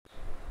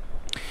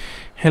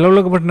Hello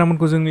लोगोफोर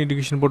नोंथांमोनखौ जोंनि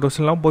education बड'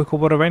 चेनेलाव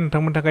बयखौबो बरायबाय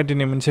नोंथांमोननि थाखाय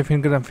दिनै मोनसे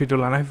फिन गोदान भिडिअ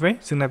लाना फैबाय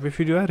जोंना बे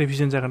भिडिअआ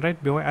रिभिजन जागोन राइट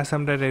बेवहाय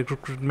आसाम डाइरेक्ट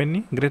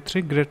रिक्रुटमेन्टनि ग्रेड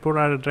 3 ग्रेड 4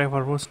 आरो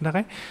ड्राइभार पस्टनि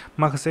थाखाय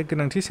माखासे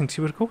गोनांथि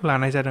सोंथिफोरखौ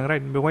लानाय जादों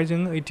राइट बेवहाय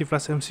जोङो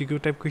 80+ MCQ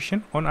टाइप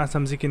कुइसन अन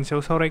आसाम GK नि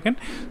सायाव सावरायगोन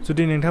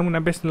जुदि नोंथांमोना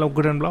बे चेनेलाव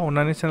गोदानब्ला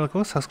अन्नानै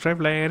चेनेलखौ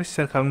साबस्क्राइब लाइक आरो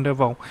शेयार खालामदो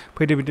बाव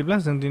फैदो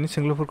बिदिब्ला जों दिनै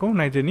सोंलुफोरखौ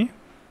नायदोनि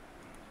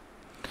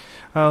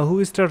who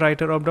is the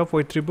writer of the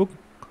poetry book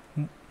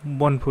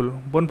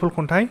Banphul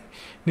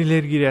खन्थाइनि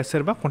लिरगिरिया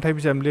सोरबा खन्थाइ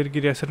बिजाबनि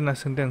लिरगिरिया सोर होनना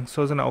सोंदों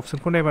स' जोंना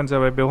अप्सनखौ नायबानो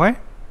जाबाय बेवहाय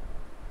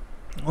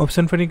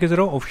अप्सनफोरनि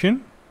गेजेराव option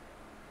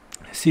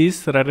C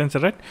is right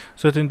answer right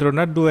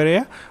Satyendranath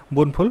दुआरेया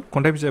Banphul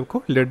खन्थाइ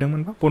बिजाबखौ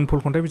लिरदोंमोन बा बनफुल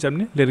खन्थाइ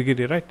बिजाबनि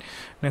लिरगिरि right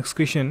next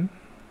question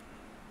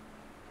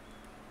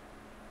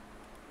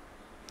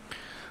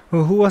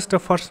who was the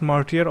first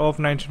martyr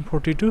of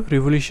 1942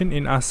 revolution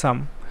इन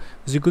आसाम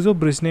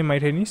 1942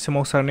 मायथाइनि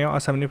सोमावसारनायाव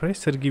आसामनिफ्राय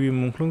सोर गिबि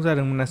मुंख्लं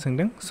जादोंमोन होनना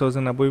सोंदों स'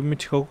 जोंना बयबो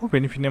मिथिखागौ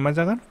बेनि फिननाया मा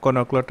जागोन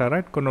कनकलता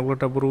राइट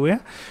कनकलता बरुवाया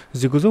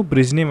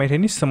 1942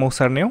 मायथाइनि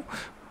सोमावसारनायाव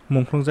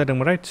मुंख्लं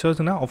जादोंमोन राइट स'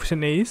 जोंना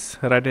option A is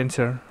right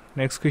answer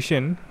next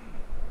question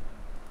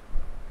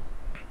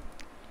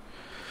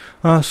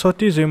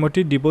सती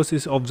जयमती दिवस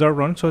इज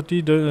ऑब्जर्व ऑन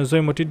सती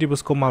जयमती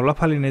दिवसखौ माब्ला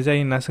फालिनाय जायो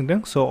होनना सोंदों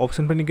स'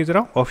 अप्सनफोरनि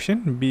गेजेराव option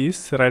B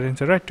is right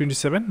answer right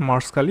 27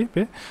 मार्च खालि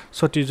बे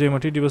सती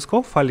जयमती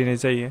दिवसखौ फालिनाय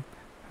जायो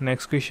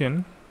Next question.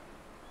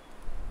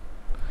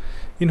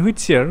 In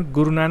which year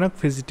Guru Nanak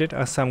visited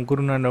Assam?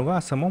 Guru Nanakआ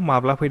आसामाव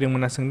माब्ला फैदोंमोन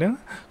होनना सोंदों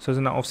स'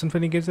 जोंना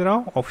अप्सनफोरनि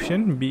गेजेराव option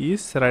B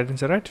is right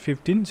answer right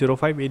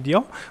 1505 AD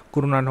आव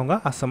गुरु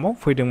नानकआ आसामाव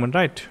फैदोंमोन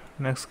right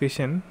next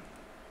question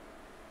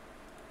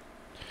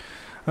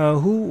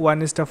Who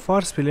one is the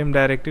first film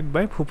directed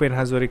by Bhupen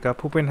Hazarika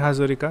Bhupen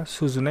Hazarika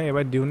सुजुनाय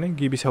एबा दिहुननाय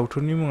गिबि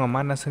सावथुननि मुङा मा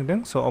होनना सोंदों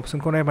स'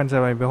 अप्सनखौ नायबानो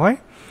जाबाय बेवहाय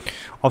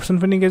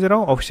अप्सनफोरनि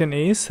गेजेराव option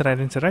A is right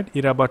answer right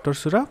इराबातर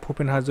सुरा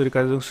भुपेन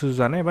हाजरिकाजों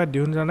सुजुजानाय एबा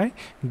दिहुनजानाय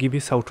गिबि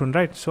सावथुन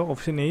राइट स'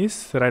 option A is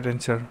right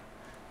answer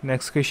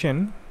next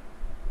question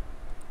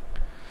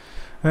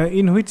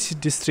in which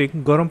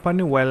district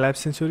Garampani wild life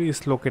sanctuary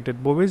is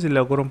located बबे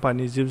जिल्लायाव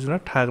गरमपानी जिब जुनार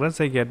थाग्रा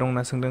जायगाया दं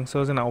होनना सोंदों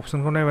स' जोंना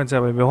अप्सनखौ नायबानो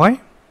जाबाय बेवहाय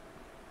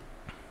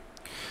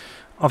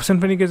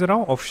अप्सनफोरनि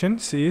गेजेराव option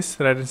C is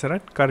right answer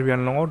right Karbi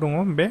आंलंआव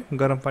दङ बे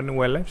Garampani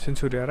wild life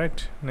सेंचुरिया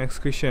right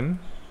next question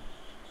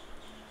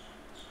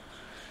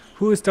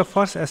who is the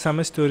first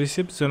Assamese to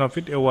receive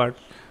जनपिड award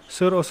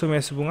सोर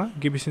असमिया सुबुङा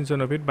गिबिसिन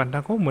जनपिड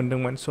बान्थाखौ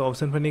मोनदोंमोन स'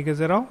 अप्सनफोरनि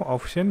गेजेराव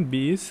option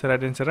B is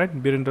right answer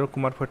right Virendra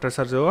Kumar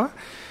भट्टाचार्यआ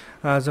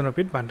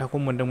जनपिड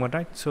बान्थाखौ मोनदोंमोन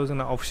राइट स'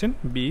 जोंना option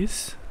B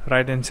is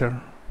right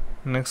answer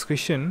next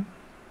question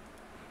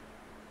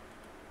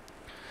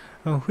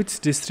which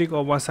district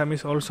of Assam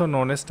is also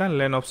known as the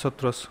land of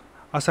Sotros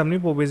आसामनि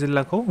बबे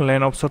जिल्लाखौ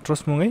land of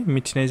Sotros मुङै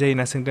मिथिनाय जायो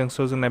होनना सोंदों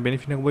स' जोंना बेनि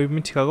फिननायखौ बयबो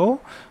मिथिखागौ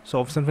स'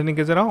 अप्सनफोरनि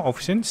गेजेराव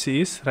option C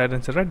is right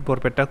answer right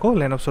बरपेटाखौ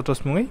land of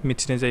Sotros मुङै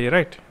मिथिनाय जायो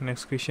right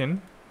next question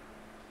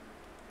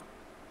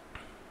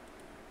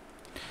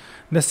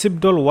The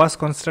शिबदल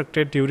was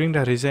constructed during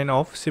the reign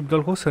of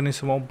शिबदलखौ सोरनि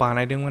समाव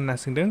बानायदोंमोन होनना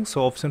सोंदों स'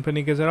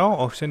 अप्सनफोरनि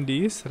गेजेराव option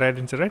D is right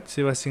answer right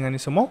Shiva सिंहानि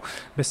समाव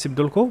बे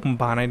शिबदलखौ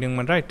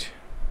बानायदोंमोन right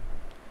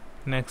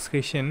Next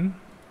question.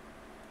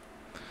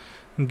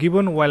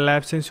 Gibbon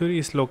Wildlife Sanctuary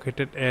is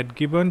located at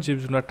Gibbon जिब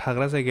जुनार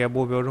थाग्रा जायगाया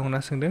बबेयाव दं होनना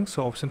सोंदों स'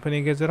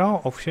 अप्सनफोरनि गेजेराव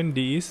option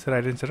D is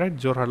right answer right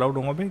जरहाटआव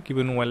दङ बे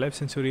gibbon wild life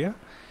सेंचुरिया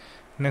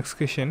next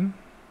question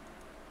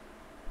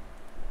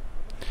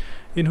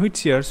In which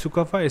year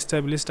Sukapha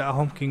established the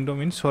Ahom kingdom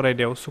in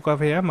Soraidew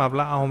सुकाफाया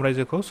माब्ला आहम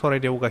रायजोखौ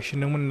सररायदेवआव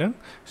गायसनदोंमोन होनदों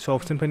स'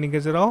 अप्सनफोरनि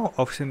गेजेराव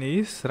option A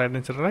is right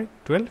answer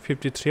right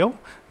 1253 आव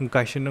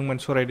गायसनदोंमोन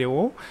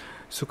सररायदेवआव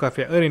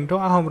सुकाफाया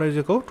ओरैनोथ' आहम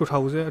रायजोखौ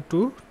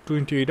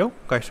 2028 आव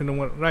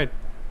गायसनदोंमोन राइट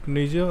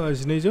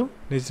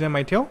 1229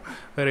 मायथाइयाव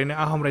ओरैनो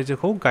आहम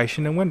रायजोखौ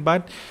गायसनदोंमोन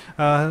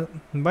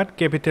बाट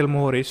केपिटेल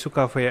महरै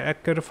सुकाफाया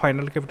एकेबारे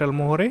फाइनाल केपिटेल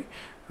महरै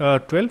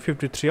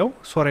 1253 आव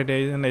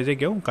सराइदेव होननाय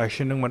जायगायाव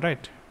गायसनदोंमोन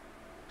राइट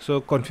स'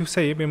 कनफिउज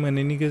जायो बे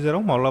मोननैनि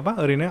गेजेराव माब्लाबा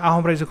ओरैनो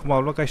आहम रायजोखौ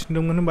माब्ला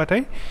गायसनदोंमोन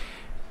होनबाथाय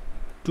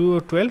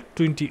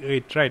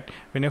 1228 राइट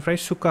बेनिफ्राय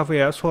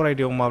सुकाफाया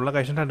सराइदेवआव माब्ला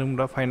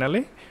गायसनथारदोंमोनब्ला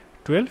फाइनालि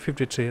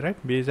 1253 राइट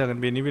बे जागोन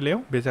बेनि बेलायाव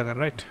बे जागोन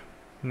right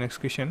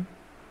next question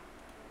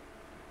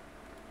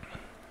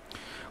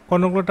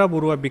Kanaklata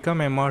Barua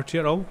बिकाम A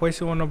martyr of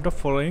which one of the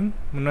following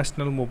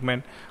national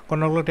movement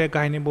कनकलताया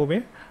गाहायनि बबे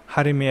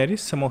हारिमायारि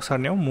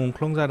सोमावसारनायाव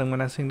मुंख्लं जादोंमोन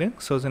होनना सोंदों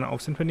स' जोंना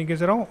अप्सनफोरनि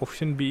गेजेराव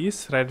option B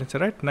is right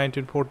answer right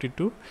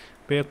 1942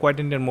 bay quite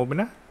Indian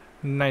मुभमेन्टआ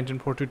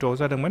 1942 आव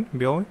जादोंमोन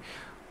बेयाव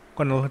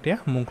कनकलताया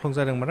मुंख्लं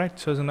जादोंमोन राइट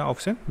स' जोंना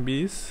option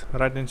B is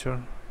right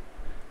answer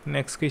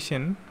next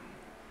question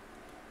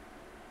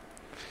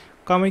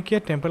Kamakhya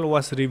temple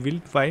was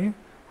rebuilt by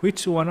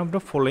which one of the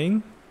following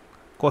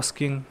Kos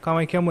king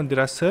Kamakhya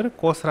मन्दिरा सोर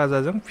कस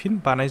राजाजों फिन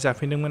बानाय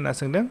जाफिनदोंमोन होनना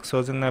सोंदों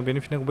स' जोंना बेनि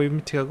फिननायखौ बयबो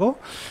मिथिखागौ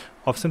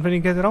अप्सनफोरनि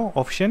गेजेराव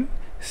option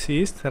C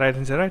is right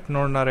answer right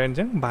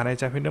नरनारायणजों बानाय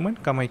जाफिनदोंमोन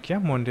कामाख्या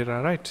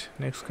मन्दिरा right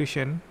next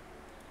question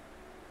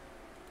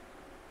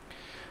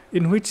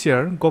In which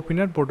year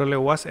Gopinath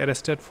Bordole was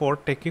arrested for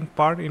taking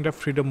part in the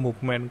freedom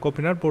movement?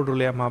 Gopinath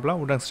Bordole माब्ला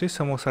उदांस्रि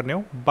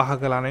सोमावसारनायाव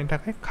बाहागो लानायनि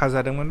थाखाय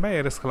खाजादोंमोन बा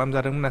एरेस्ट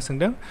खालामजादोंमोन होनना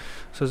सोंदों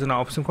स' जोंना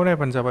ऑप्शनखौ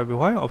नायबानो जाबाय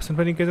बेवहाय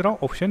ऑप्शनफोरनि गेजेराव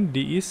option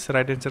D is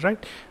right answer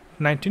right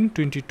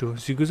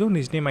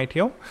 1922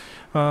 मायथाइयाव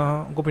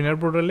गपिनाथ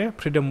बरदले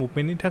फ्रीडम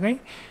मुभमेन्टनि थाखाय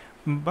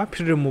बा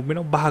फ्रीडम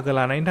मुभमेन्टआव बाहागो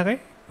लानायनि थाखाय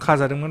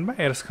खाजादोंमोन बा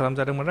एरेस्ट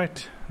खालामजादोंमोन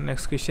right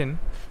next question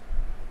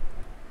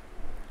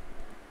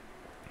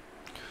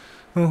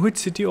Which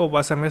city of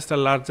Assam has the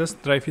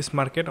largest dry fish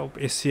market of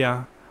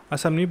Asia?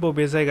 आसामनि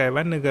बबे जायगा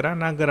एबा नोगोरा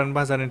ना गोरान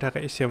बाजारनि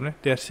थाखाय एसियावनो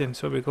देरसिन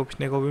स' बेखौ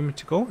फिननायखौबो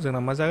मिथिगौ जोंना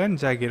मा जागोन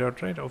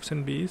जागिरद right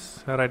option B is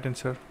right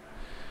answer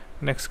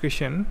next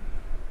question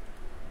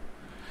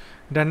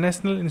The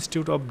National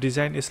Institute of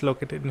Design is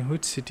located in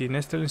which city?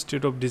 National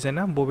Institute of Design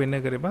आ बबे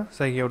नोगोर एबा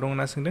जायगायाव दं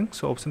होनना सोंदों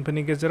स'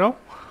 ऑप्शनफोरनि गेजेराव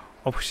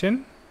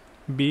option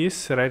B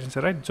is right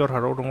answer right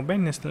जरहाटआव दङ बे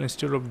national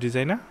institute of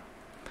डिजाइनआ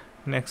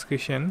next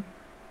question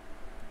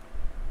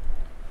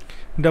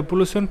The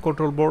Pollution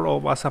Control Board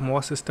of Assam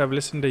was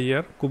established in the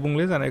year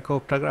गुबुंले जानायखौ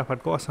होबथाग्रा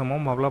आफादखौ आसामाव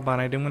माब्ला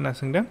बानायदोंमोन होनना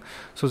सोंदों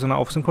स' जोंना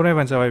ऑप्शनखौ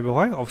नायबानो जाबाय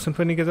बेवहाय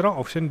ऑप्शनफोरनि गेजेराव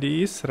option D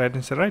is right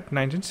answer right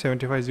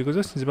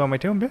 1975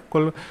 मायथाइयाव बे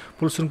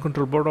पल्युशन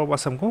कन्ट्रोल बोर्ड अफ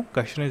आसामखौ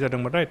गायसननाय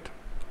जादोंमोन right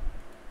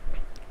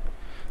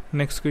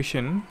next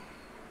question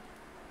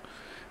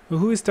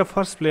Who is the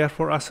first player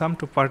for Assam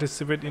to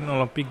participate in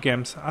Olympic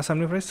Games?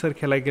 आसामनिफ्राय सोर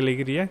खेला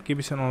गेलेगिरिया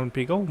गिबिसिन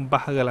अलिम्पिकआव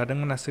बाहागो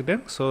लादोंमोन होनना सोंदों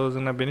स'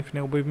 जोंना बेनि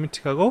फिननायखौ बयबो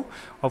मिथिखागौ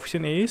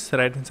option A is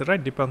right answer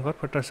right Dipankar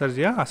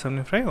भट्टाचार्यआ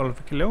आसामनिफ्राय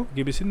अलिम्पिक खेलायाव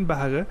गिबिसिन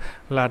बाहागो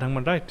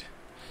लादोंमोन right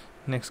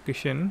next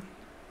question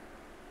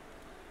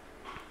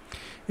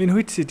In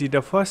which city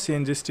the first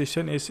CNG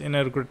station is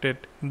inaugurated?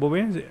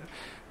 बबे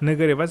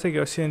नोगोर एबा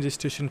जायगायाव CNG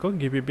स्टेशनखौ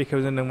गिबि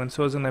बेखेवजेनदोंमोन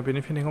स' जोंना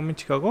बेनि फिननायखौ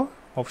मिथिखागौ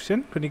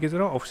ऑप्शनफोरनि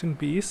गेजेराव option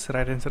B is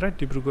right answer right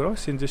डिब्रुगड़आव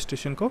CNG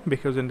स्टेशनखौ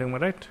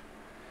बेखेवजेनदोंमोन right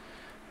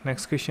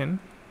next question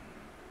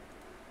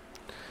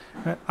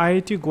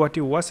IIT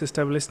Guwahati was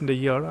established in the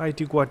year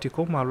IIT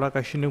गुवाहाटीखौ माब्ला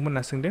गायसनदोंमोन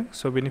होनना सोंदों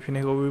स' बेनि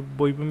फिननायखौ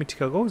बयबो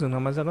मिथिखागौ जोंना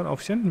मा जागोन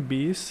option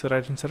B is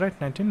right answer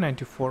right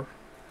 1994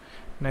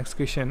 next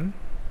question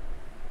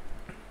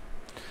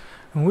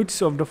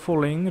Which of the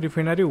following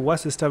refinery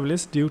was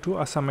established due to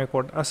Assam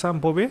Accord? Assam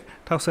बबे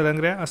थाव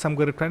सोदांग्राया आसाम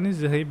गोरोबथानि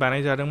जोहै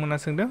बानायजादोंमोन होनना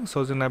सोंदों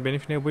स' जोंना बेनि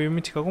फिननायखौ बयबो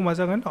मिथिखागौ मा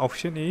जागोन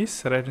option A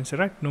is right answer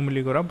right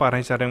नुमलीगड़आव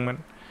बानायजादोंमोन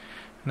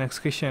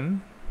next question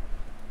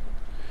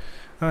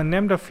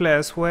Name the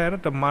place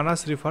where the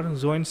Manas River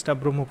joins the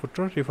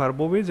Brahmaputra River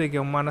बबे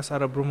जायगायाव मानास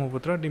आरो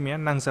ब्रह्मपुत्र दैमाया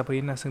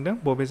नांजाबहैयो होनना सोंदों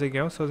बबे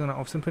जायगायाव स' जोंना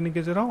ऑप्शनफोरनि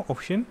गेजेराव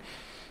option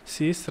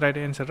C is right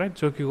answer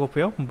right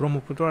जकिगफायाव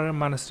Brahmaputra आरो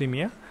मानास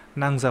दैमाया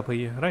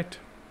नांजाबहैयो right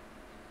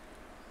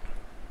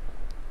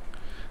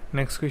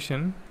Next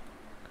question.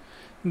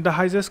 The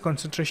highest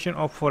concentration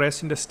of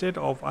forest in the state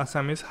of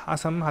Assam is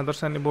Assam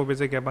हादरसानि बबे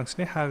जायगाया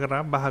बांसिनै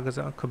हाग्रा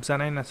बाहागोजों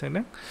खोबजानाय होनना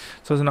सोंदों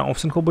स' जोंना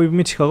ऑप्शनखौ बयबो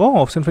मिथिखागौ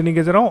ऑप्शनफोरनि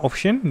गेजेराव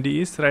option D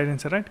is right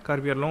answer right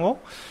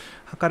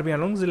Karbi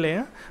Anglong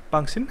जिल्लाया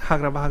बांसिन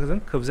हाग्रा बाहागोजों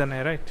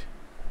खोबजानाय right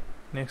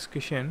next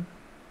question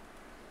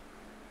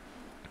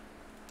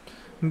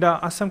The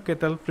Assam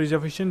Cattle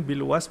Preservation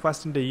Bill was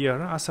passed in the year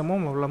आसामाव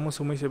माब्ला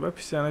मोसौ मैसो एबा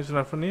फिसिजानाय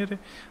जुनारफोरनि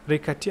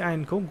रैखाथि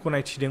आयेनखौ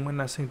गनायथिदोंमोन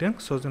होनना सोंदों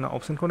स' जोंना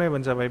ऑप्शनखौ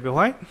नायबानो जाबाय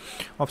बेवहाय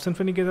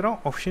ऑप्शनफोरनि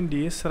गेजेराव option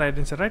D is right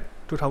answer right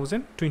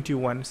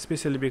 2021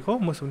 specially बेखौ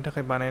मोसौनि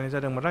थाखाय बानायनाय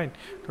जादोंमोन राइट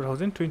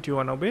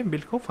 2021 आव बे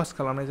बिलखौ पास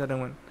खालामनाय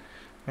जादोंमोन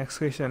next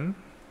question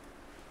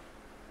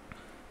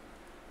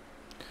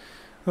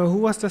Who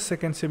was the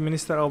second chief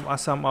minister of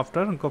Assam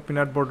after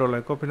Gopinath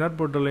Bordole? Gopinath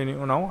Bordoleनि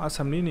उनाव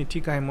आसामनि नैथि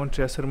गाहाय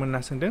मन्थ्रिया सोरमोन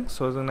होनना सोंदों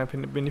स' जोंना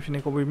बेनि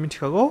फिननायखौ बयबो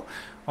मिथिखागौ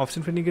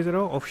ऑप्शनफोरनि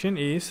गेजेराव option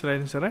A is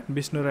right answer right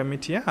बिष्णुराय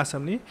मेथिया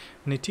आसामनि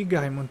नैथि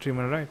गाहाय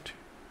मन्थ्रिमोन right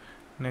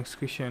next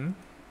question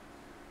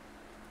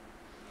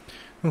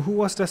Who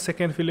was the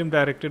second film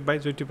directed by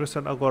Jyoti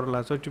Prasad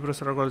Agarwala? Jyoti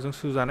Prasad Agarwalaजों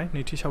सुजानाय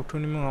नैथि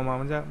सावथुननि मुङा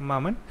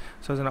मामोन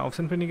स' जोंना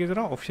ऑप्शनफोरनि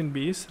गेजेराव option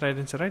B is right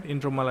answer right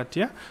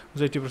इन्द्रमालातिया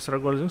जयति प्रसाद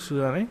आगरवालाजों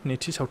सुजानाय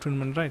नैथि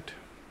सावथुनमोन right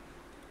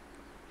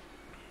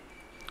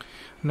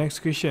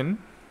next question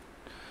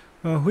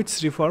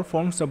Which river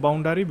forms the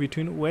boundary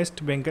between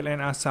West Bengal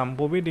and Assam?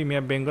 बबे दैमाया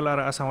बेंगल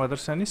आरो आसाम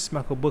हादरसानि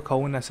सिमाखौ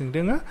बोखावो होनना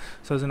सोंदों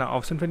स' जोंना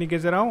ऑप्शनफोरनि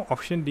गेजेराव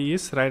option D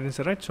is right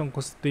answer right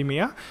संकस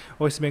दैमाया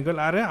वेस्ट बेंगल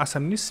आरो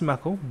आसामनि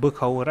सिमाखौ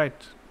बोखावो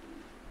right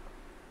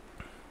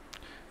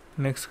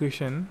next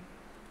question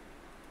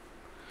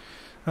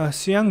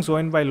Siang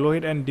joined by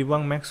Lohit and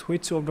Dibang Max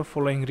which of the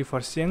following river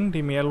Siang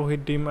दैमाया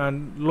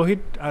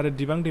Lohit आरो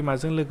दिबां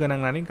दैमाजों लोगो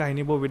नांनानै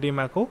गाहायनि बबे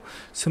दैमाखौ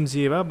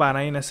सोमजियोबा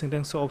बानायो होनना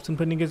सोंदों स'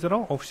 ऑप्शनफोरनि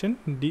गेजेराव option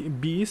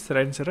B is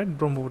right answer right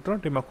Brahmaputra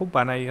दैमाखौ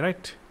बानायो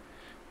right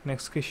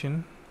next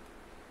question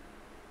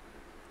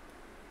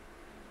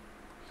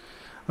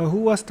Who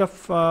was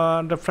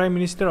the Prime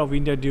Minister of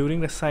India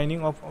during the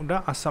signing of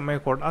the Assam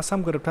Accord?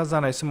 Assam गोरोबथा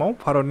जानाय समाव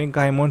भारतनि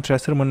गाहाय मन्थ्रिया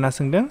सोरमोन होनना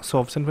सोंदों स'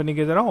 ऑप्शनफोरनि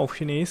गेजेराव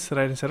option A is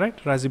right answer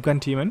right Rajiv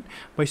गान्धीमोन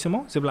बै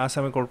समाव जेब्ला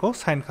आसाम एकर्डखौ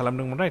साइन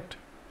खालामदोंमोन right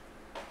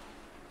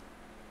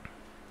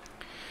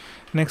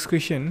next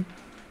question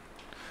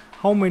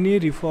How many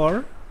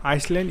river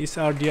Iceland is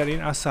dear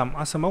in Assam.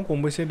 Assamआव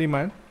गंबेसे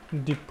दैमा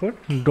दिपफोर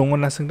दङ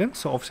होनना सोंदों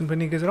स'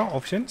 अपसनफोरनि गेजेराव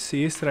अपसन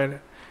सी इज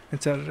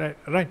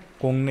राइट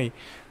गंनै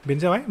बेनो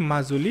जाबाय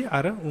माजुलि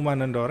आरो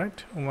उमानन्द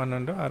राइट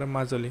उमानन्द आरो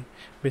माजुलि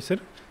बिसोर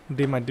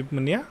दैमा दिप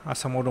मोननैया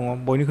आसामाव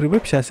दङ बयनिख्रुइबो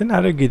फिसासिन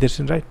आरो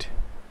गिदिरसिन right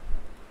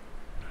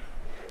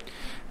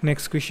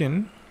next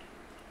question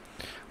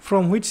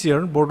From which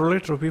year Bodo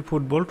Trophy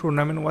football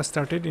tournament was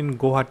started in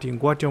Guwahati?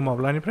 Guwahatiयाव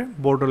माब्लानिफ्राय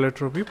Bodo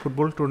Trophy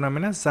football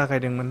tournamentआ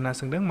जागायदोंमोन होनना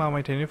सोंदों मा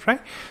मायथाइनिफ्राय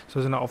स'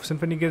 जोंना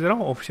अपसनफोरनि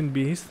गेजेराव option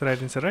B is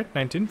right answer right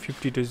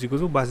 1952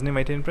 1952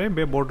 मायथाइनिफ्राय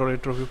bay Bodo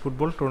Trophy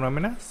football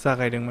tournamentआ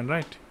जागायदोंमोन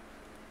right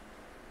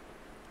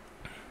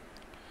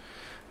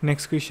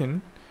next question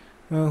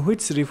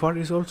which river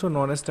is also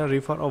known as the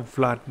river of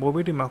blood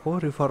बबे दैमाखौ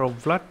river of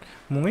blood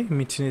मुङै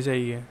मिथिनाय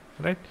जायो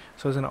राइट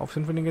स' जोंना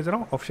अपसनफोरनि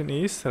गेजेराव option A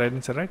is right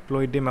answer right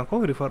लयड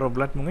दैमाखौ river of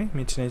blood मुङै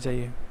मिथिनाय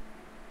जायो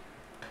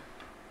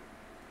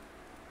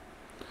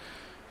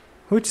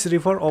which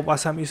river of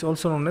Assam is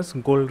also known as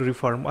gold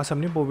river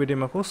आसामनि बबे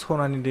दैमाखौ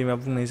सनानि दैमा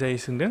बुंनाय जायो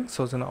सोंदों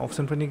स' जोंना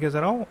अपसनफोरनि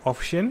गेजेराव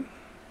option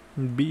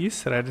B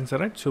is right answer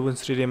right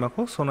सुबुनस्रि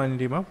दैमाखौ सनानि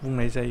दैमा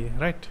बुंनाय जायो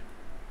right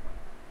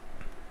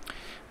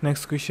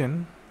next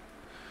question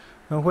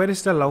Where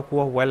is the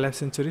Laukwa Wildlife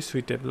Sanctuary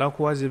situated?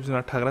 Laukwa जिब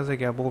जुनार थाग्रा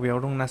जायगाया बबेयाव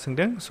दं होनना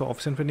सोंदों स'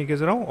 अपसनफोरनि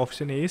गेजेराव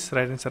option A is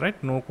right answer right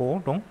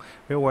न'क'आव दं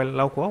बे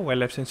Laukwa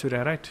Wildlife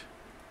Sanctuary right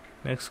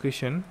next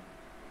question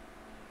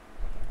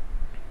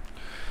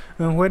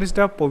Where is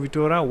the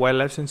Povitora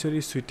Wildlife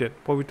Sanctuary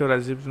situated? Povitora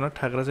जिब जुनार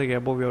थाग्रा जायगाया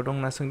बबेयाव दं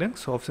होनना सोंदों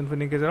स'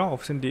 अपसनफोरनि गेजेराव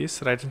option D is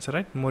right answer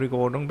right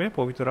मरिगावआव दं बे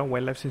Povitora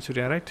Wildlife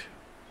Sanctuary right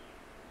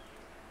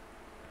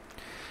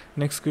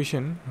next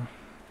question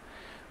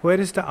Where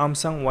is the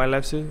Assam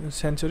Wildlife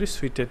Sanctuary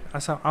situated?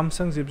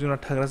 Assam जिब जुनार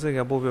थाग्रा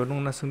जायगा बबेयाव दं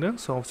होनना सोंदों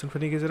स'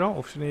 अपसनफोरनि गेजेराव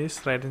option A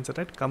is right answer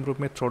right Kamrup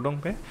मेट्र'आव दं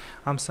बे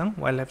Assam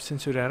Wildlife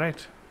Sanctuary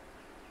right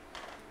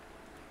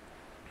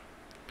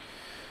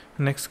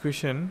next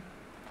question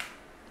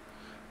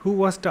Who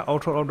was the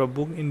author of the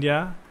book India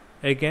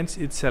Against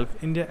Itself?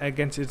 India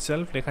Against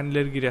Itself लेखानि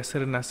लिरगिरिया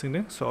सोर होनना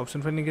सोंदों स'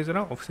 अपसनफोरनि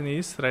गेजेराव option A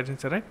is right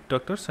answer right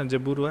doctor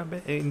Sanjay Barua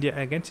bay India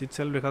Against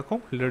Itself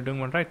लेखाखौ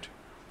लिरदोंमोन right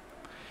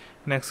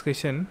next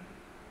question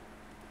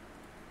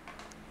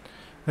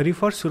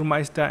River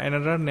Surma is the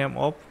another name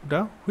of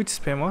the which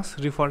famous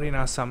river in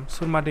Assam?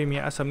 Surma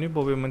दैमाया आसामनि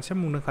बबे मोनसे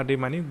मुंदांखा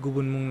दैमानि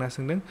गुबुन मुं होनना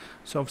सोंदों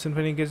स'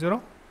 अपसनफोरनि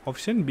गेजेराव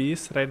option B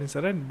is right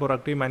answer right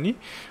Barack दैमानि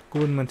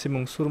गुबुन मोनसे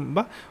मुं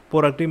बा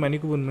बराक दैमानि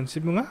गुबुन मोनसे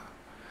मुङा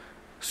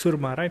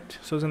सुरमा राइट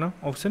स' जोंना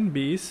option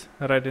B is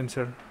right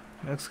answer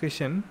next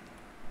question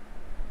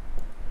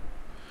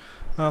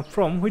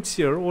From which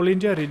year All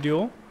India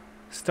Radio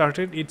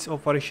started its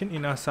operation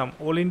in Assam?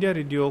 All India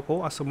Radio को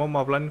आसामाव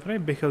माब्लानिफ्राय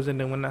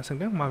बेखेवजेनदोंमोन होनना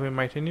सोंदों माबे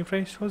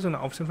मायथाइनिफ्राय स' जोंना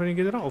अपसनफोरनि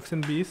गेजेराव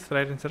option B is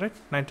right answer right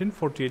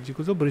 1948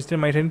 1942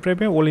 मायथाइनिफ्राय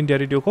bay Al India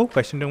रेडिअ'खौ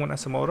गायसनदोंमोन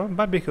आसामाव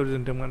बा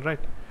बेखेवजेनदोंमोन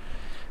राइट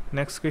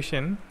नेक्स्ट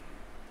क्वेश्चन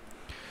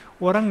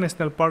अरां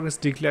national park is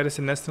डिक्लेयार्ड as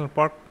a national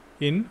park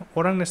इन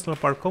अरां नेशनेल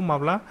पार्कखौ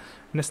माब्ला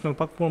नेशनेल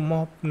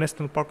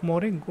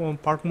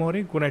पार्क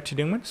महरै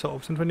गनायथिदोंमोन स'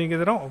 अपसनफोरनि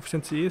गेजेराव option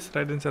C is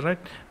right answer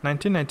right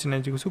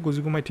 1999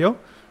 1999 मायथाइयाव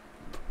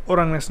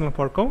अरां नेशनेल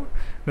पार्कखौ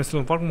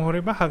नेशनेल पार्क महरै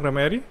बा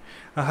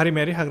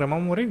हारिमायारि हाग्रामा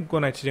महरै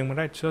गनायथिदोंमोन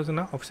राइट स'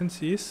 जोंना option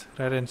C is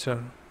right answer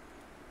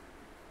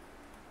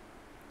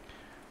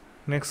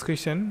next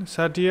question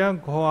Sadia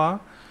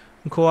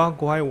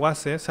गहाय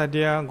वासे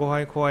सादिया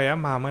गहाय खवाया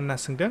मामोन होनना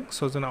सोंदों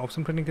स' जोंना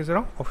अपसनफोरनि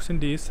गेजेराव option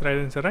D is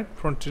right answer right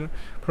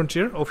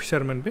frontier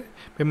अफिसारमोन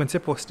बे मोनसे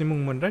पस्टनि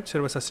मुंमोन राइट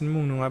सोरबा सासेनि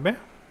मुं नङा बे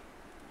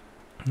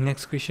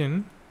next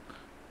question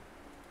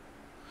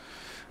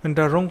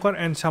The Rongkar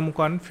and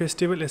Samkan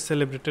festival is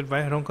celebrated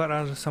by Rongkar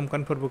आरो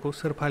Samkan फोरबोखौ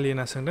सोर फालियो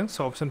होनना सोंदों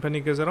स'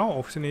 अपसनफोरनि गेजेराव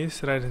option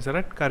is right answer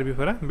right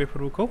कार्बिफोरा बे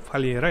फोरबोखौ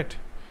फालियो right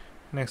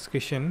next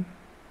question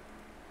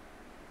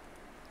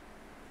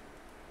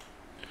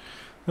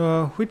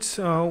which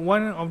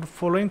one of the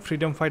following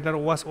freedom fighter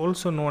was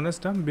also known as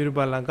the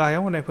बिरबाला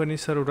गाहायाव होनायफोरनि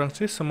सोर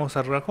उदांस्रि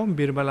सोमावसारग्राखौ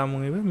बिरबाला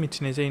मुङैबो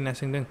मिथिनाय जायो होनना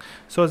सोंदों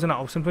स' जोंना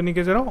अपसनफोरनि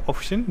गेजेराव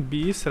option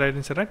B is right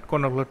answer right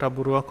Kanaklata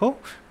बरुवाखौ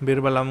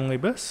बिरबाला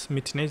मुङैबो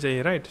मिथिनाय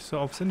जायो राइट स'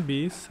 option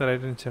B is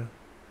right answer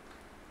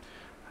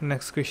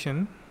next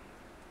question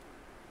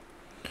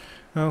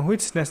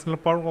which national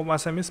park of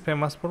Assam is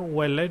famous for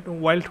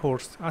wild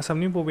horse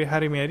आसामनि बबे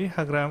हारिमायारि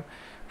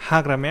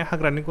हाग्रामाया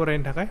हाग्रानि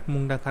गरायनि थाखाय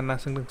मुंदांखा होनना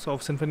सोंदों स'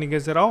 अपसनफोरनि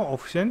गेजेराव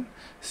option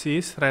C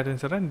is right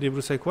answer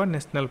Dibru Saikhowa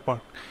national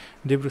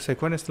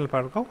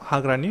पार्कआव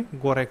हाग्रानि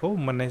गरायखौ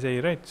मोननाय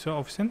जायो राइट स'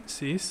 option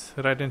C is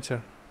right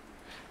answer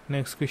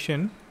next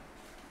question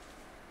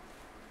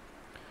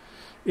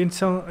In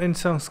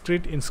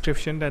Sanskrit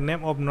inscription, the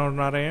name of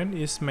Narnarayan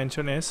is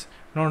mentioned as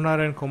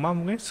Narnarayanखौ मा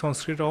मुङै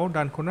संस्कृतआव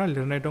दानख'ना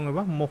लिरनाय दं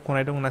एबा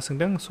मख'नाय दं होनना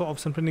सोंदों स'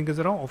 अपसनफोरनि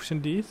गेजेराव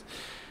option D is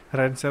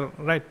right answer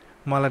right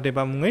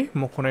मालादेबा मुङै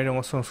मख'नाय दङ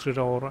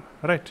संस्कृतआव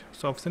राइट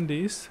स' option D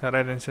is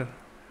right answer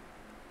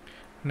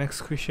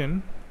next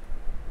question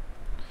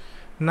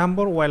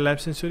Number wildlife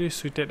sanctuary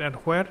situated at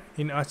where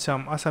in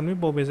Assam? आसामनि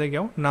बबे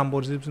जायगायाव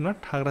नम्बर जिब जुनार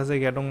थाग्रा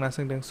जायगा दं होनना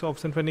सोंदों स'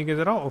 अप्शनफोरनि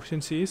गेजेराव option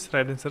C is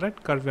right answer right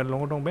Karbi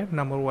आंलंआव दं बे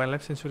number wild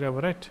life सेंचुरियाबो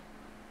right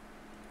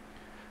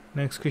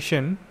next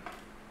question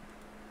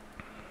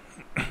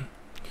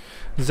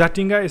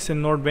जातिंगा is a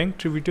north bank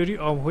tributary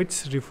of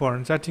which river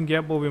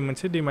जातिंगाया बबे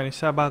मोनसे दैमानि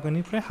सा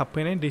बाहागोनिफ्राय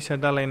हाबफैनाय दैसा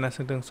दालाय होनना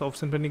सोंदों स'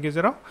 अप्शनफोरनि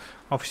गेजेराव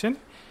option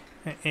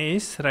A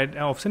is right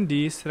option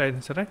D is right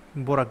answer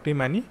right Barack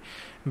दैमानि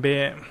बे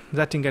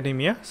जातिंगा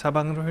दैमाया सा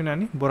बाहागोनिफ्राय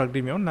फैनानै बराक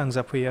दैमायाव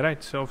नांजाबफैयो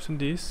राइट स' option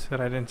D is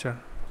right answer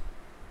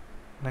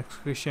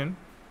next question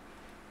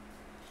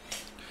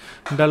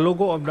The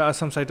logo of the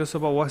Assam Sahitya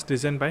Sabha was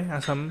designed by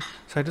Assam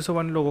Sahitya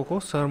Sabhaनि लोगोखौ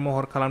सोर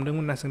महर खालामदोंमोन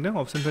होनना सोंदों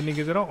अप्शनफोरनि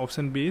गेजेराव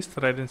option B is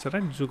right answer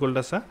right जुगल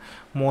दासआ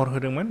महर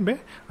होदोंमोन बे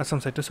आसाम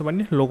साहित्य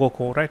सभानि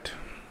लोगोखौ right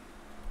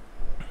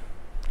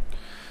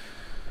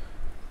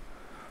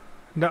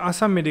The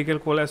Assam Medical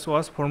College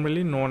was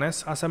formerly known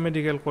as Assam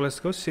Medical College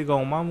को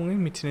सिगाङाव मा मुङै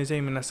मिथिनाय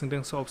जायोमोन होनना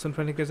सोंदों स'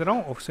 अप्शनफोरनि गेजेराव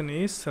option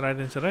A is right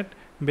answer right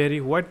बेरि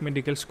व्हाइट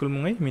मेडिकेल स्कुल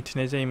मुङै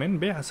मिथिनाय जायोमोन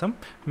बे आसाम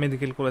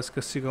मेडिकेल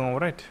कलेजखौ सिगाङाव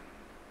right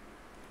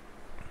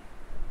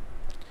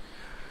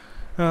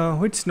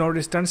which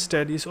northeastern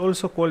state is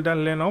also called the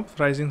land of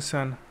rising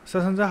sun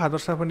सा-सानजा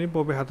हादरसाफोरनि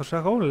बबे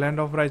हादरसाखौ land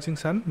of rising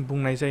sun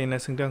बुंनाय जायो होनना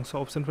सोंदों स'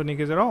 अप्शनफोरनि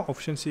गेजेराव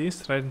option C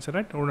is right answer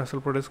right Arunachal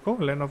प्रदेशखौ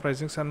land of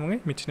rising sun मुङै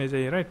मिथिनाय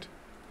जायो राइट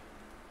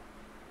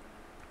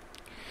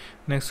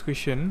नेक्स्ट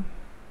क्वेश्चन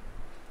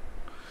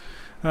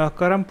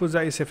करम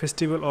पुजा इज ए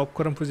फेस्टिवल अफ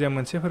करम पुजाया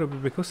मोनसे फोरबो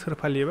बेखौ सोर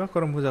फालियोबा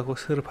करम पुजाखौ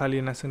सोर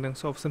फालियो होनना सोंदों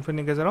स'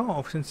 अप्शनफोरनि गेजेराव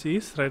option C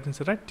is right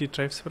answer right टि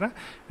ट्राइब्सफोरा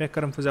बे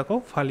करम पुजाखौ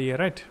फालियो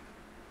राइट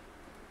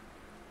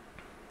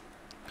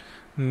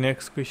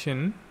नेक्स्ट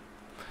क्वेश्चन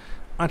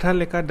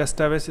आथालेखा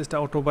दास्तावेज इज द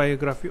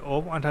अट'बायोग्राफि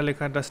अफ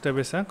आथालेखा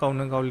दास्तावेजआ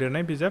गावनो गाव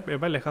लिरनाय बिजाब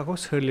एबा लेखाखौ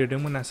सोर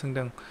लिरदोंमोन होनना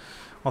सोंदों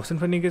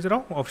अप्शनफोरनि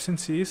गेजेराव option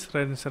C is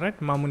right answer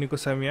right मामुनि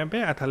ग'स्वामीया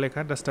बे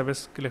आथालेखा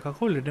दास्तावेज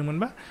लेखाखौ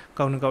लिरदोंमोनबा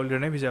गावनो गाव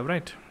लिरनाय बिजाब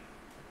right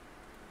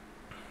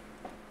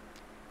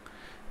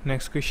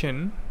next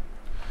question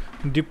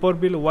Dipar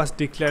bill was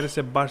डिक्लेयार्ड as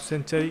a board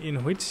century in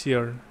which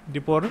year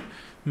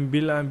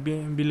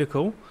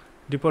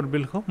दिपर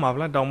बिलखौ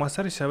माब्ला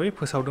दावमासार हिसाबै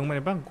फोसावदोंमोन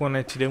एबा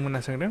गनायथिदोंमोन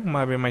होनना सोंदों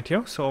माबे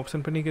मायथाइयाव स'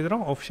 अप्शनफोरनि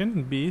गेजेराव option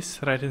B is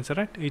right answer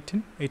right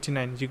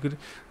 1889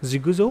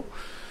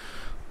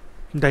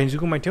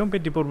 1989 मायथाइयाव बे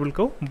दिपर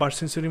बिलखौ बार्ड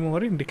सेंचुरी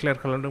महरै डिक्लेयार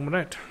खालामदोंमोन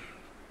राइट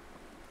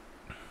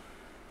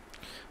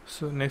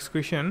स' नेक्स्ट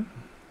क्वेश्चन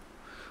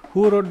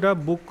हु रट the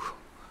book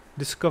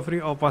discovery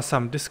of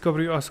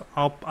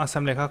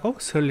Assam लेखाखौ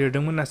सोर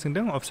लिरदोंमोन होनना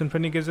सोंदों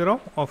अप्शनफोरनि गेजेराव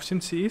option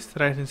C is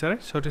right answer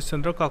Satish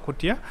Chandra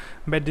Kakatiya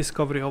bay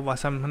discovery of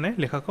Assam होननाय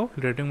लेखाखौ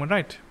लिरदोंमोन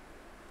right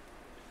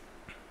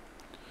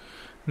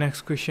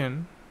next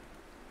question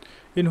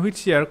in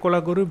which year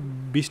Kalaguru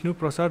Vishnu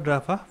Prasad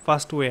Rabha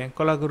passed away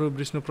Kalaguru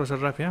Vishnu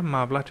प्रसाद राभाया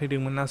माब्ला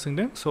थैदोंमोन होनना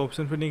सोंदों स'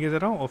 अप्शनफोरनि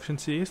गेजेराव option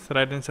C is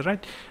right answer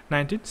right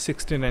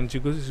 1969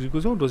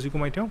 1969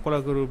 मायथाइयाव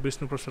कलागुरु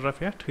विष्णु प्रसाद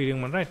राभाया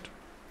थैदोंमोन right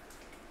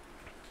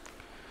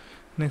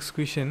next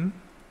question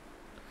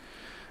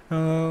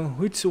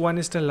which one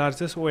is the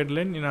largest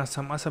wetland in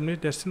Assam आसामनि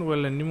देरसिन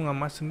वेटलेन्डनि मुङा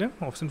मा सोंदों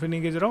अप्शनफोरनि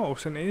गेजेराव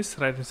option A is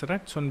right answer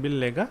right सनबिल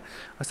लेकआ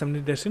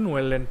आसामनि देरसिन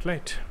वेटलेन्ड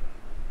right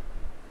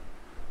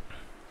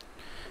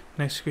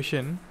next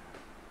question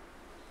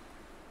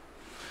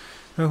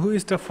who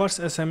is the first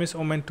Assamese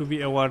woman to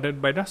be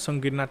awarded by the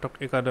संगीत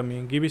नाटक एकाडेमी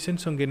गिबिसिन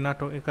संगीत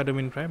नाटक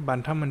एकाडेमीनिफ्राय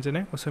बान्था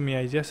मोनजेननाय असमिया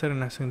आइजोआ सोर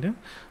होनना सोंदों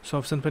स'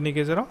 अप्शनफोरनि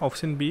गेजेराव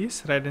option B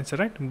is right answer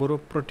right बर'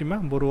 प्रतिमा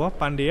बरुवा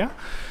पान्डेया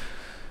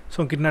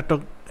संगीत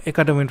नाटक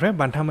एकाडेमीनिफ्राय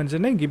बान्था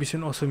मोनजेननाय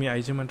गिबिसिन असमिया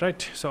आइजोमोन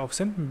राइट स'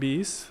 option B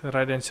is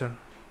right answer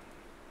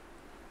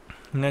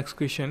next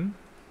question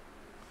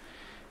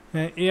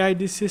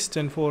AIDC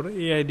stand for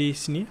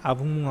AIDC नि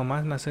आबुं मुङा मा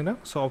होनना सोंदों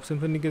स'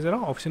 अप्शनफोरनि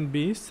गेजेराव option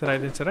B is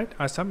right answer right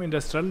Assam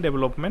industrial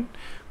development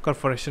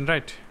corporation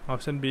right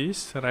option B is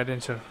right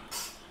answer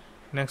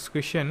next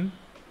question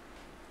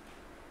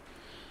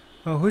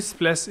which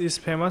place is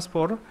famous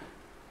for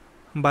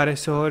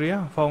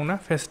बारेसहरिया fauna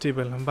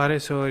festival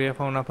बारेसहरिया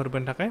fauna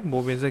फोरबोनि थाखाय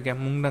बबे जायगाया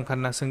मुंदांखा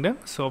होनना सोंदों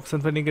स'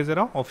 अप्शनफोरनि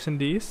गेजेराव option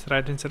D is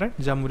right answer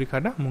right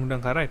जामुरिखादा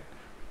मुंदांखा right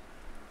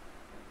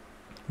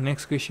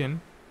next question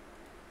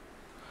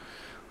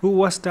Who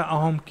was the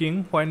Ahom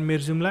king when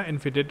Mirzumla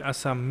invaded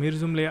Assam?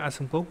 मिर्जुमलाया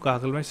आसामखौ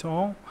गाग्लोबनाय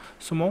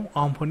समाव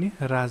आहमफोरनि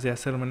राजाया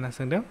सोरमोन होनना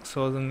सोंदों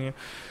स' जोंनि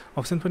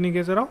अप्शनफोरनि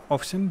गेजेराव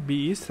option B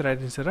is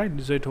right answer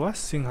right जयधवा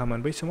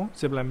सिंहामोन बै समाव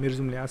जेब्ला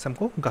मिर्जुमलाया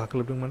आसामखौ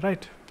गाग्लोबदोंमोन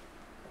right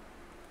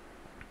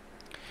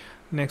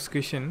next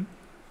question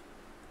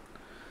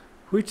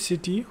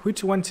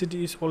which one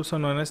city is also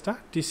known as the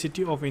tea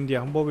city of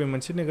India बबे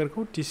मोनसे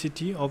नोगोरखौ टी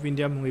सिटी अफ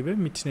इन्डिया मुङैबो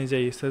मिथिनाय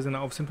जायो स' जोंना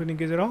अप्शनफोरनि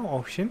गेजेराव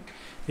option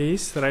A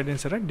is right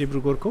answer right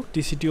डिब्रुगड़खौ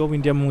T city of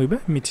India मुङैबो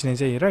मिथिनाय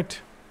जायो right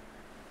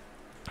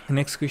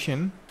next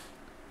question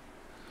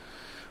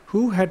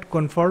Who had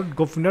conferred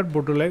Gopinath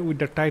Bordolai with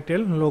the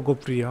title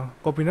Logopriya?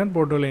 Gopinath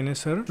Bordolai ने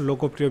सोर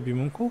Logopriya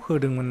बिमुंखौ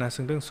होदोंमोन होनना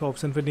सोंदों। So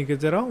option फोरनि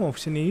गेजेराव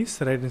option E is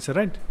right answer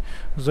right.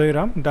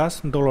 Joyram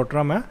Das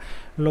Dolotrama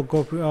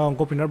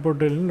Gopinath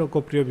Bordolai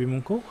Logopriya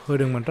बिमुंखौ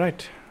होदोंमोन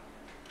right.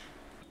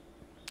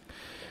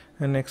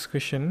 And next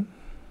question.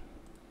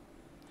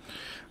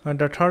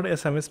 The third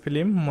Assamese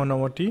film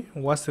Monowati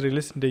was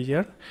released in the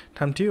year.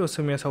 थामथि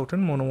असमिया सावथुन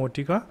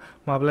मनोमती का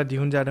माब्ला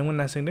दिहुनजादोंमोन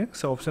होनना सोंदों।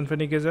 So option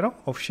फोरनि गेजेराव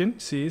option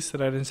C is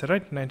right answer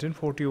right.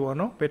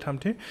 1941 आव बे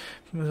थामथि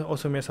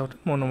असमिया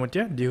सावथुन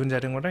मनोमतीया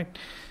दिहुनजादोंमोन right.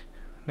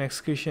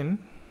 Next question.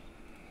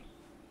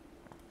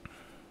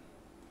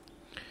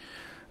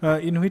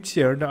 In which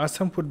year the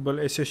Assam Football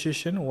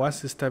Association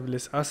was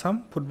established? Assam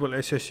Football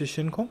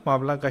Association को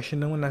माब्ला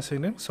गायसनदोंमोन होनना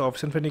सोंदों। So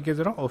option फोरनि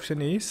गेजेराव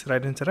option A is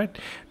right answer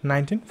right.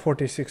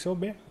 1946 आव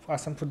बे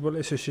Assam Football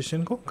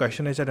Association को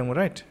गायसननाय जादोंमोन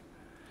right.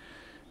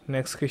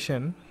 Next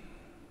question.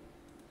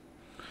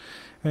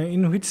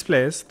 In which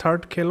place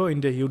third Khelo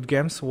India Youth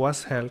Games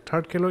was held?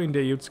 Third Khelo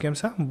India Youth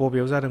Games आ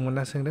बबेयाव जादोंमोन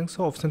होनना सोंदों।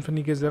 So option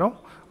फोरनि गेजेराव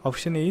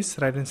option A is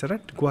right answer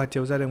right.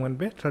 गुवाहाटीयाव जादोंमोन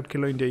बे third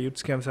Khelo India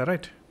Youth Games uh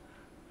right.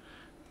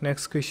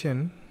 Next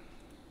question.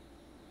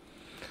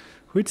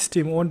 Which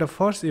team won the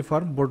first ever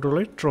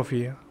Bordolai Trophy?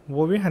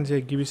 बबे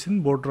हानजाया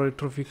गिबिसिन Bordolai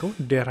Trophy खौ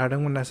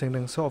देरहादोंमोन होनना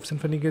सोंदों। So option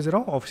फोरनि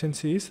गेजेराव option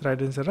C is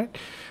right answer right.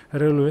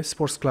 Railway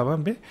Sports Club आ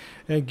बे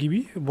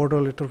गिबि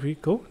Bordolai Trophy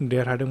खौ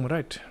देरहादोंमोन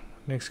right.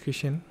 Next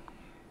question.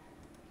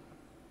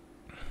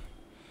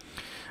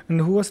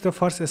 And who was the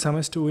first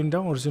Assamese to win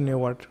the Arjun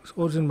Award?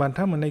 Arjun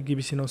बान्था मोननाय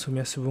गिबिसिन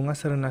असमिया सुबुङा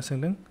सोर होनना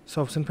सोंदों।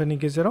 So option फोरनि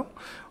गेजेराव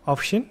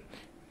option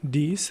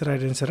D is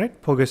right answer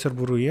right. Phogeshwar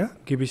Buruya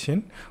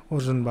गिबिसिन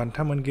अर्जुन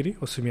बान्था मोनगिरि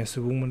असमिया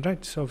सुबुंमोन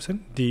right. So option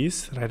D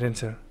is right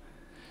answer.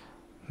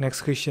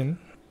 Next question.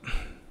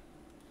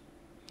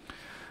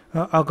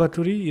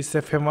 Agaturi is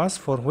famous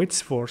for which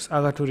sports?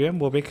 Agaturiya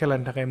बबे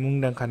खेलानि थाखाय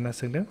मुंदांखा होनना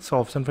सोंदों। So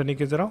option फोरनि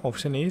गेजेराव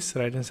option A is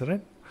right answer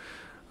right.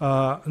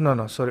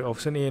 No sorry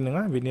option A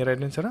नङा बिनि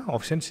right answer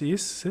option C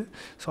is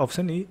so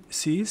option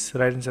C is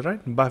right answer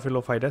right.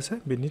 Buffalo fight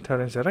आसो बिनि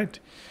third answer right.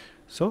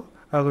 So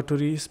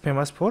Agaturi is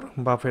famous for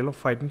buffalo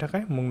fight नि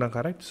थाखाय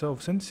मुंदांखा right. So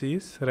option C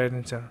is right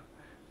answer.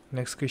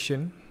 Next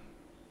question.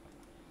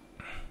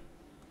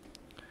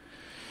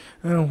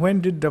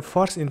 When did the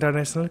first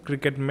international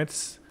cricket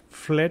match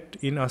played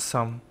in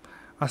Assam?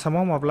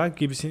 आसामाव माब्ला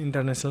गिबिसिन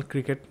international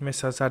cricket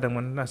match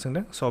जादोंमोन होनना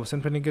सोंदों। So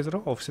option फोरनि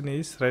गेजेराव option A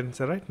is right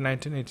answer right.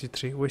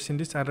 1983 West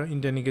Indies आरो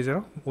इन्डियानि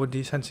गेजेराव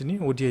ODI सानसेनि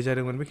ODI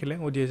जादोंमोन बे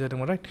खेलाया ODI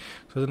जादोंमोन right.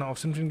 So जोंना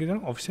option फोरनि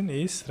गेजेराव option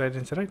A is right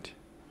answer right.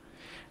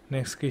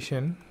 Next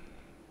question.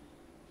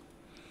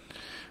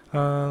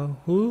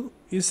 Who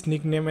is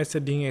nicknamed as a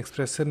Ding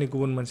Express? सोरनि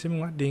गुबुन मोनसे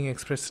मुङा Ding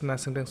Express होनना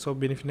सोंदों। So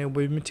बेनिफ्राय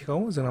बयबो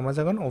मिथिखागौ जोंना मा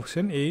जागोन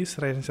option A is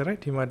right answer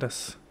right. Hima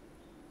Das.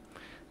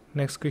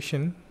 Next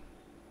question.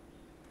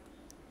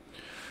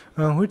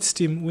 Which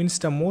team wins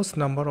the most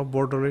number of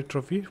Bordolai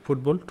Trophy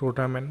football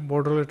tournament?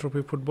 Bordolai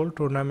Trophy football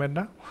tournament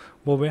आ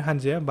बबे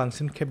हानजाया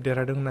बांसिन खेब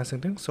देरहादों होनना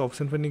सोंदों। So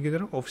option फोरनि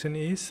गेजेराव option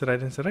A is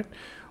right answer right.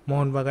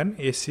 Mohan बागान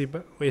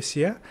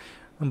एसिया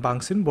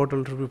बांसिन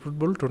Bordolai Trophy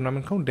football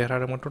tournament खौ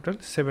देरहादोंमोन total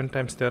 7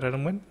 times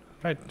देरहादोंमोन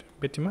right.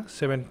 बे टीमा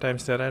 7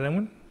 times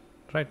देरहादोंमोन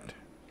right.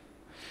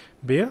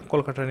 बेयो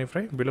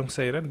कलकातानिफ्राय belongs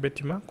जायो right. बे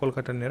टीमा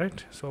कलकातानि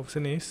right. So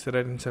option A is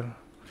right answer.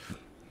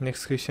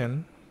 Next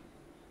question.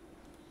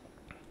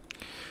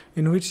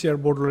 In which year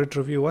Bordolai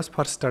Trophy was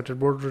first started?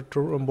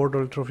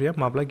 Bordolai Trophy आ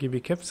माब्ला गिबि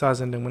खेब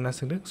जाजेनदोंमोन होनना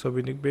सोंदों। So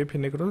बे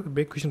फिननायखौ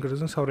बे क्वेश्चनखौ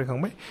जों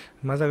सावरायखांबाय।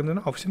 मा जागोन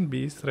जोंना option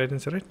B is right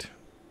answer right.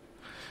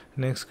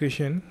 Next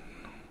question.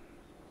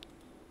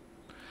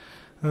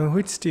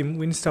 Which team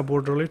wins the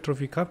Bordolai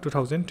Trophy Cup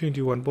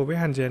 2021? बबे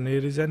हानजाया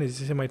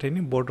 2021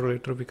 मायथाइनि Bordolai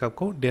Trophy Cup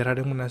खौ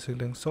देरहादोंमोन होनना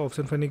सोंदों। So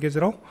option फोरनि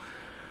गेजेराव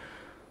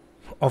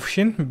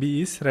option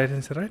B is right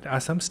answer right.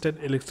 Assam State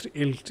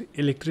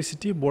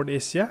Electricity Board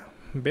Asia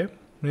बे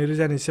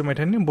 2021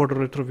 मायथाइनि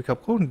Bordolai Trophy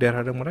Cup खौ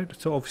देरहादोंमोन right.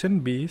 So option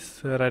B is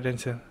right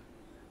answer.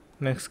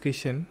 Next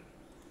question.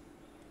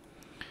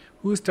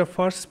 Who is the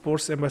first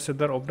sports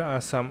ambassador of the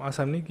Assam?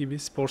 आसामनि गिबि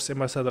sports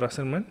ambassador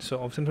सोरमोन? So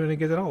option फोरनि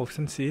गेजेराव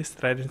option C is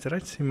right answer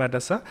right. Hima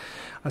Das आ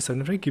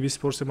आसामनिफ्राय गिबि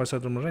sports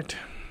ambassador मोन right.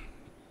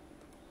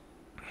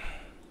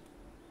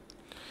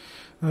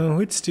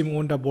 Which team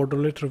won the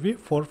Bordolai Trophy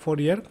for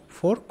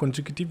 4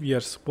 consecutive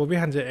years? बबे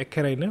हानजाया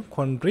एखेरायैनो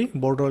खनब्रै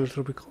Bordolai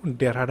Trophy खौ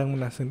देरहादोंमोन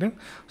होनना सोंदों।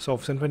 So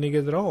option फोरनि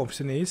गेजेराव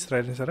option A is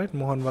right answer right.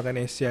 Mohan बागान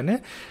एसियानो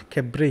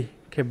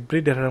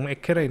खेबब्रै देरहादोंमोन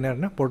एखेरायैनो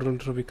आरोना Bordolai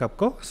Trophy Cup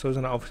खौ। So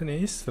जोंना option A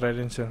is right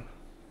answer.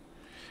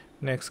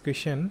 Next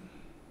question.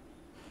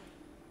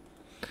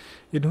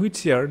 In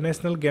which year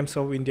National Games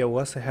of India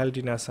was held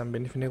in Assam?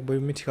 बेनिफ्राय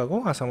बयबो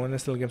मिथिखागौ आसामाव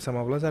National Games आ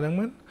माब्ला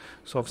जादोंमोन।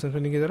 So option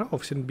फोरनि गेजेराव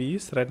option B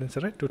is right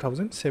answer right.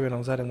 2007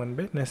 आव जादोंमोन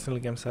बे National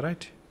Games uh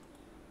right.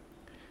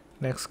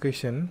 Next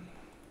question.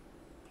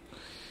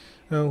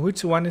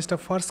 Which one is the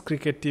first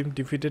cricket team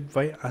defeated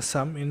by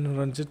Assam in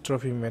Ranji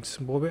Trophy match?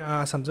 बबे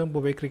आसामजों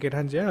बबे क्रिकेट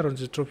हानजाया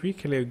रनजि trophy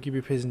खेलायाव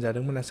गिबि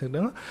फेजेनजादों होनना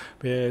सोंदों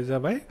बे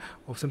जाबाय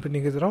अप्शनफोरनि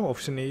गेजेराव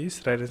option A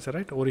is right answer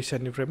right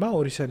ओडिशानिफ्राय बा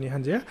ओडिशानि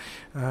हानजाया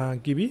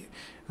गिबि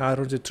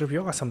रनजि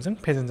ट्रफियाव आसामजों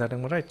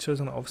फेजेनजादोंमोन राइट स'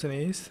 जोंना option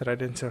A is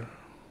right answer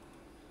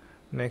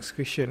next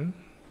question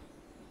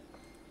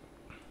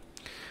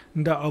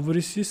The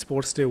Aburisi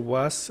Sports Day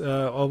was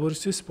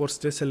Aburisi Sports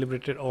Day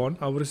celebrated on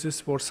Aburisi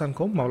Sports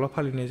Sankau माब्ला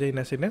फालिनाय जायो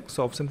ना सोंदों स'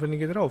 अप्शनफोरनि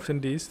गेजेराव option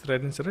D is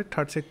right answer right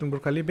 3 September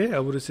खालि बे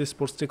Aburisi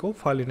Sports Day खौ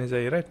फालिनाय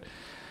जायो right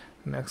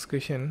next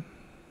question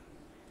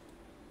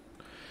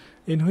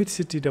In which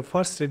city the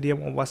first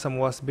stadium of Assam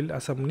was built?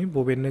 आसामनि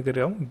बबे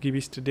नोगोराव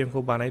गिबि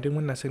स्टेडियामखौ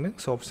बानायदोंमोन होनना सोंदों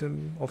स'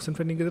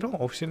 अप्शनफोरनि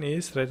गेजेराव option A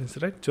is right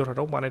answer right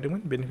जरहाटआव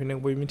बानायदोंमोन बेनिफ्रायनो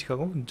बयबो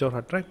मिथिखागौ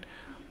Jorhat right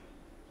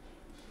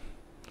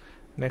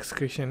next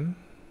question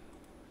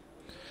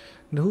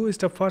Who is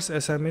the first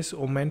Assamese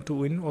woman to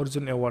win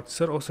Arjun Award?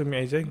 सोर असमिया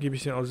आइजोआ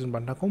गिबिसिन अर्जुन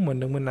बान्थाखौ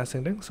मोनदोंमोन होनना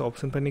सोंदों स'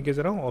 अप्शनफोरनि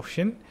गेजेराव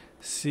option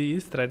C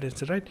is right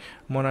answer right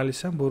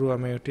Manalisa Barua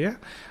मायतिया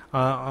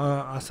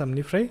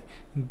आसामनिफ्राय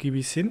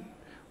गिबिसिन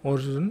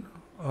अर्जुन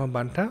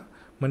बान्था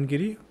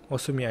मोनगिरि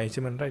असमिया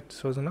आइजोमोन राइट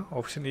स' जोंना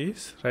option A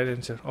is right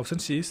answer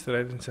option C is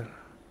right answer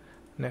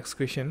next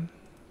question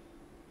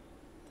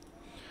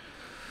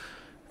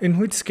In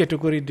which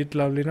category did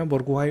Lavlina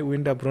Borgohain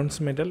win the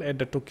bronze medal at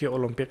the Tokyo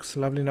Olympics?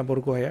 Lavlina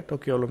Borgohain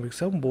Tokyo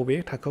Olympics आव बबे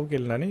थाखोआव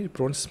गेलेनानै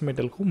bronze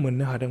मेडेलखौ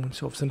मोननो हादोंमोन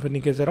स' अप्शनफोरनि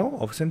गेजेराव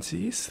option C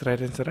is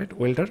right answer right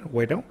वेल्टार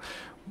वेटआव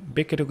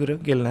बे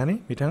केटेगरियाव गेलेनानै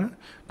बिथाङा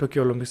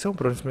टकिअ अलिम्पिक्सआव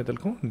ब्रन्ज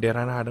मेडेलखौ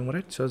देरहानो हादोंमोन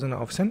राइट स'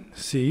 जोंना option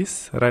C is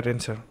right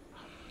answer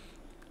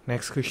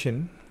next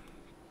question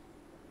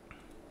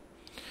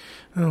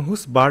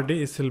Whose birthday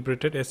is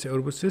celebrated as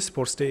Aburisi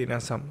Sports Day in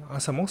Assam?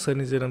 आसामाव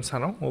सोरनि जोनोम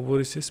सानाव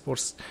अबुरिसि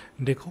स्पर्ट्स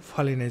डेखौ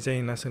फालिनाय जायो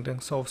होनना सोंदों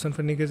स'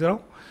 अप्शनफोरनि गेजेराव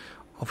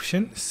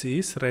option C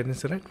is right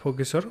answer right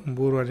फगेश्वर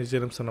बरुवानि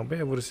जोनोम सानाव बे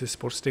अबुरिसि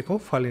स्पर्ट्स डेखौ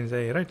फालिनाय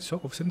जायो राइट स'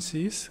 option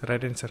C is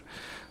right answer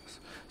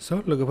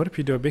स' लोगोफोर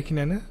भिडिअ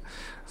बेखिनियानो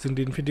जों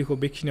दिनै भिडिअखौ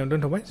बेखिनियावनो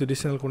दोनथ'बाय जुदि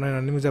चेनेलखौ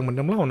नायनानै मोजां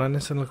मोनदोंब्ला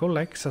अन्नानै चेनेलखौ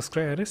लाइक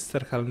साबस्क्राइब आरो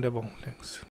शेयार खालामदो बाव थेंक्स